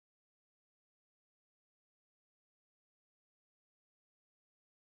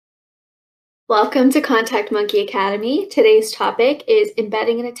Welcome to ContactMonkey Academy. Today's topic is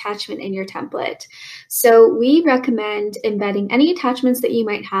embedding an attachment in your template. So we recommend embedding any attachments that you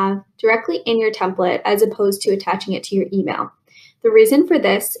might have directly in your template as opposed to attaching it to your email. The reason for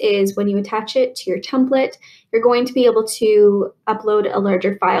this is when you attach it to your template, you're going to be able to upload a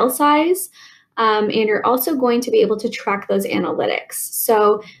larger file size, and you're also going to be able to track those analytics.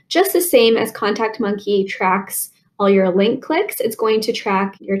 So just the same as ContactMonkey tracks all your link clicks, it's going to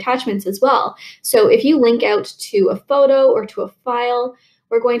track your attachments as well. So if you link out to a photo or to a file,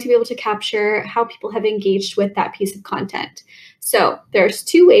 we're going to be able to capture how people have engaged with that piece of content. So there's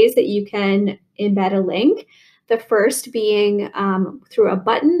two ways that you can embed a link. The first being through a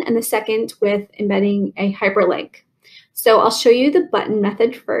button, and the second with embedding a hyperlink. So I'll show you the button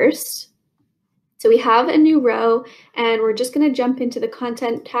method first. So we have a new row, and we're just going to jump into the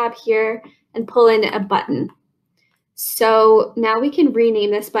content tab here and pull in a button. So now we can rename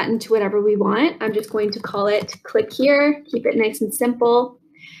this button to whatever we want. I'm just going to call it click here, keep it nice and simple.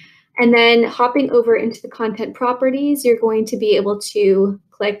 And then hopping over into the content properties, you're going to be able to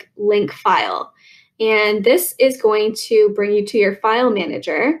click link file. And this is going to bring you to your file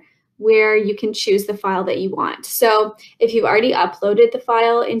manager where you can choose the file that you want. So if you've already uploaded the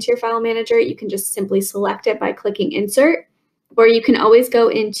file into your file manager, you can just simply select it by clicking insert, or you can always go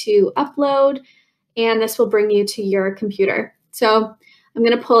into upload, and this will bring you to your computer. So I'm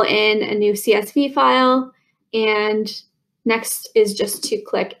going to pull in a new CSV file, and next is just to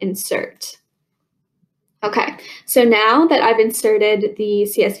click insert. Okay, so now that I've inserted the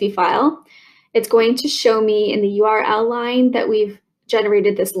CSV file, it's going to show me in the URL line that we've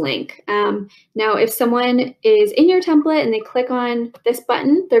generated this link. Now, if someone is in your template and they click on this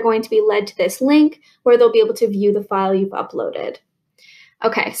button, they're going to be led to this link where they'll be able to view the file you've uploaded.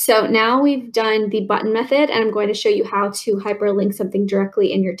 Okay, so now we've done the button method, and I'm going to show you how to hyperlink something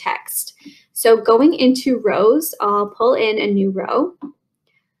directly in your text. So going into rows, I'll pull in a new row.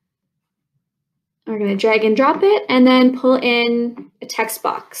 We're going to drag and drop it, and then pull in a text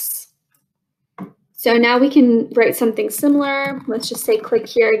box. So now we can write something similar. Let's just say click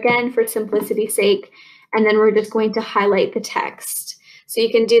here again for simplicity's sake, and then we're just going to highlight the text. So you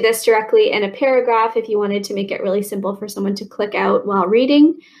can do this directly in a paragraph if you wanted to make it really simple for someone to click out while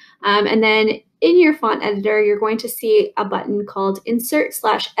reading. And then in your font editor, you're going to see a button called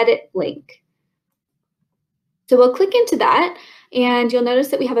Insert/Edit Link. So we'll click into that, and you'll notice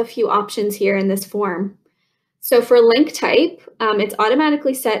that we have a few options here in this form. So for link type, it's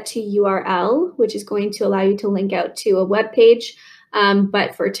automatically set to URL, which is going to allow you to link out to a web page.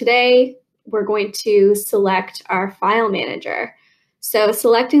 But for today, we're going to select our file manager. So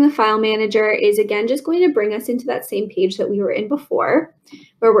selecting the file manager is again just going to bring us into that same page that we were in before,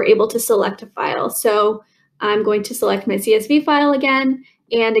 where we're able to select a file. So I'm going to select my CSV file again,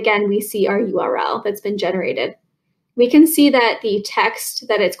 and again we see our URL that's been generated. We can see that the text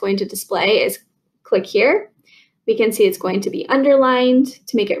that it's going to display is click here. We can see it's going to be underlined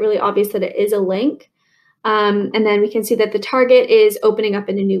to make it really obvious that it is a link. And then we can see that the target is opening up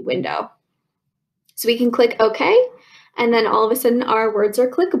in a new window. So we can click OK. And then all of a sudden our words are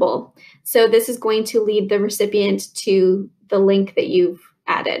clickable. So this is going to lead the recipient to the link that you've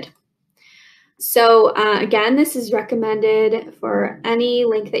added. So again, this is recommended for any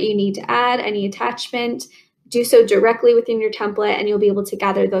link that you need to add, any attachment. Do so directly within your template, and you'll be able to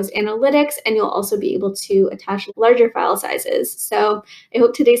gather those analytics, and you'll also be able to attach larger file sizes. So I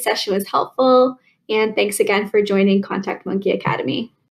hope today's session was helpful, and thanks again for joining ContactMonkey Academy.